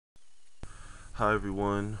Hi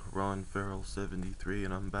everyone, Ronfrrll73,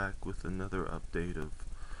 and I'm back with another update of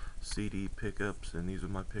CD pickups, and these are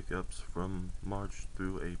my pickups from March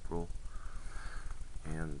through April.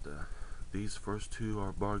 And these first two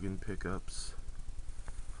are bargain pickups.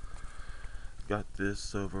 Got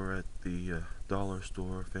this over at the dollar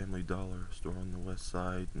store, Family Dollar store on the west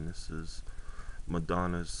side, and this is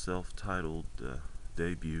Madonna's self-titled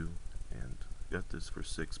debut, and got this for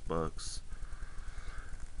 $6.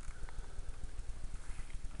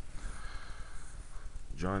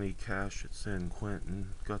 Johnny Cash at San Quentin,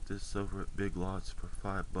 got this over at Big Lots for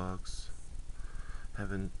 $5.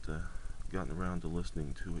 Haven't gotten around to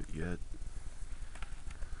listening to it yet.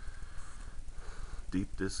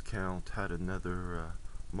 Deep Discount had another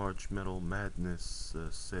March Metal Madness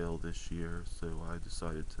sale this year, so I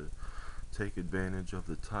decided to take advantage of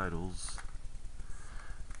the titles.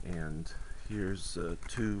 And here's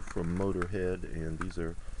two from Motorhead, and these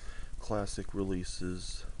are classic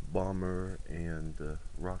releases, Bomber and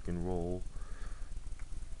Rock'n'Roll.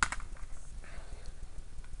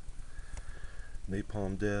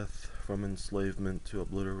 Napalm Death, From Enslavement to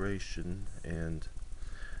Obliteration, and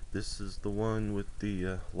this is the one with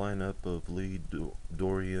the lineup of Lee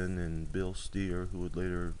Dorian and Bill Steer, who would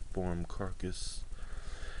later form Carcass.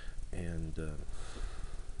 And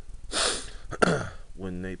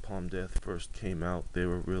when Napalm Death first came out, they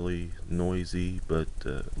were really noisy but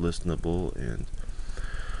listenable, and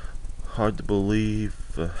hard to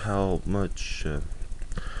believe how much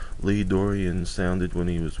Lee Dorian sounded when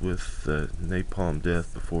he was with Napalm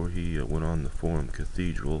Death before he went on to form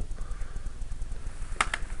Cathedral.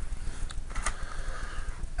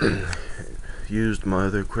 Used my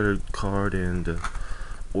other credit card and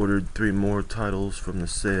ordered 3 more titles from the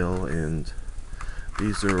sale, and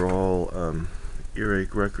these are all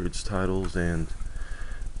Earache Records titles and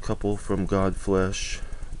a couple from Godflesh.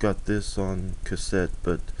 Got this on cassette,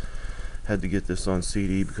 but had to get this on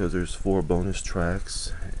CD because there's 4 bonus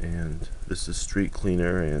tracks. And this is Street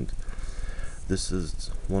Cleaner, and this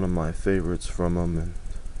is one of my favorites from them, and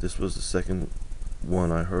this was the second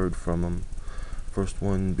one I heard from them, first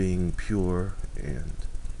one being Pure. And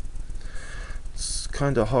it's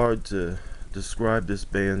kind of hard to describe this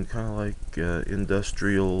band, kind of like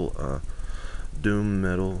industrial doom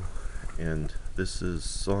metal, and this is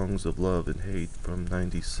Songs of Love and Hate from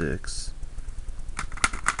 '96.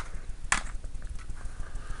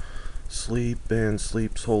 Sleep and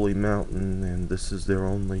Sleep's Holy Mountain, and this is their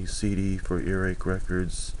only CD for Earache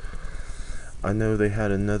Records. I know they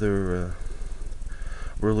had another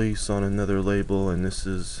release on another label, and this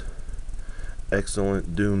is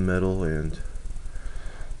excellent doom metal, and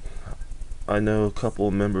I know a couple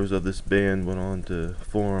of members of this band went on to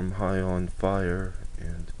form High on Fire,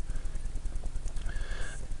 and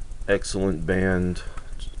excellent band,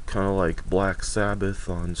 kind of like Black Sabbath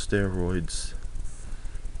on steroids.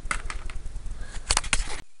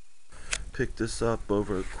 Picked this up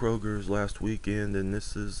over at Kroger's last weekend, and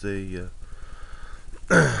this is a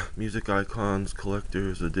Music Icons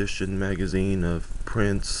Collector's Edition magazine of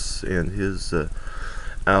Prince and his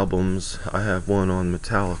albums. I have one on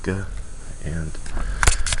Metallica, and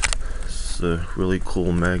it's a really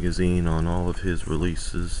cool magazine on all of his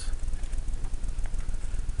releases.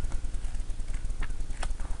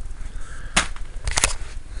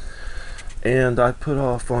 And I put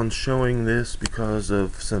off on showing this because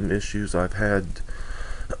of some issues I've had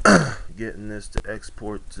getting this to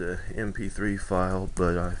export to MP3 file,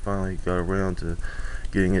 but I finally got around to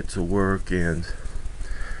getting it to work. And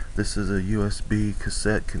this is a USB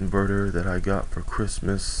cassette converter that I got for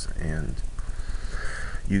Christmas, and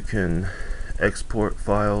you can export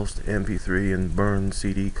files to MP3 and burn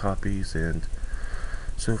CD copies, and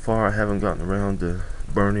so far I haven't gotten around to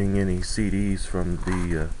burning any CDs from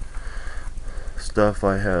the stuff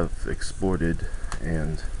I have exported.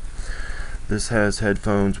 And this has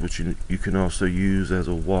headphones, which you can also use as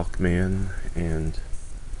a Walkman, and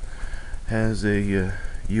has a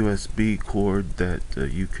USB cord that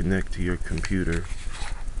you connect to your computer.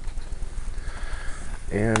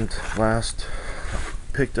 And last,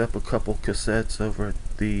 picked up a couple cassettes over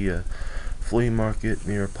at the flea market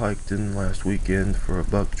near Piketon last weekend for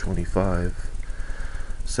 $1.25.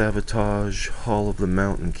 Sabotage, Hall of the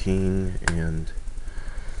Mountain King, and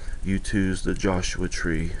U2's The Joshua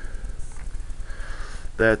Tree.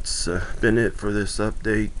 That's been it for this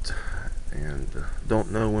update, and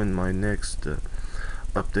don't know when my next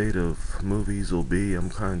update of movies will be.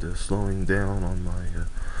 I'm kind of slowing down on my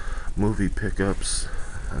movie pickups.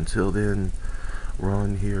 Until then,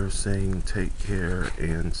 Ron here saying take care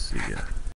and see ya.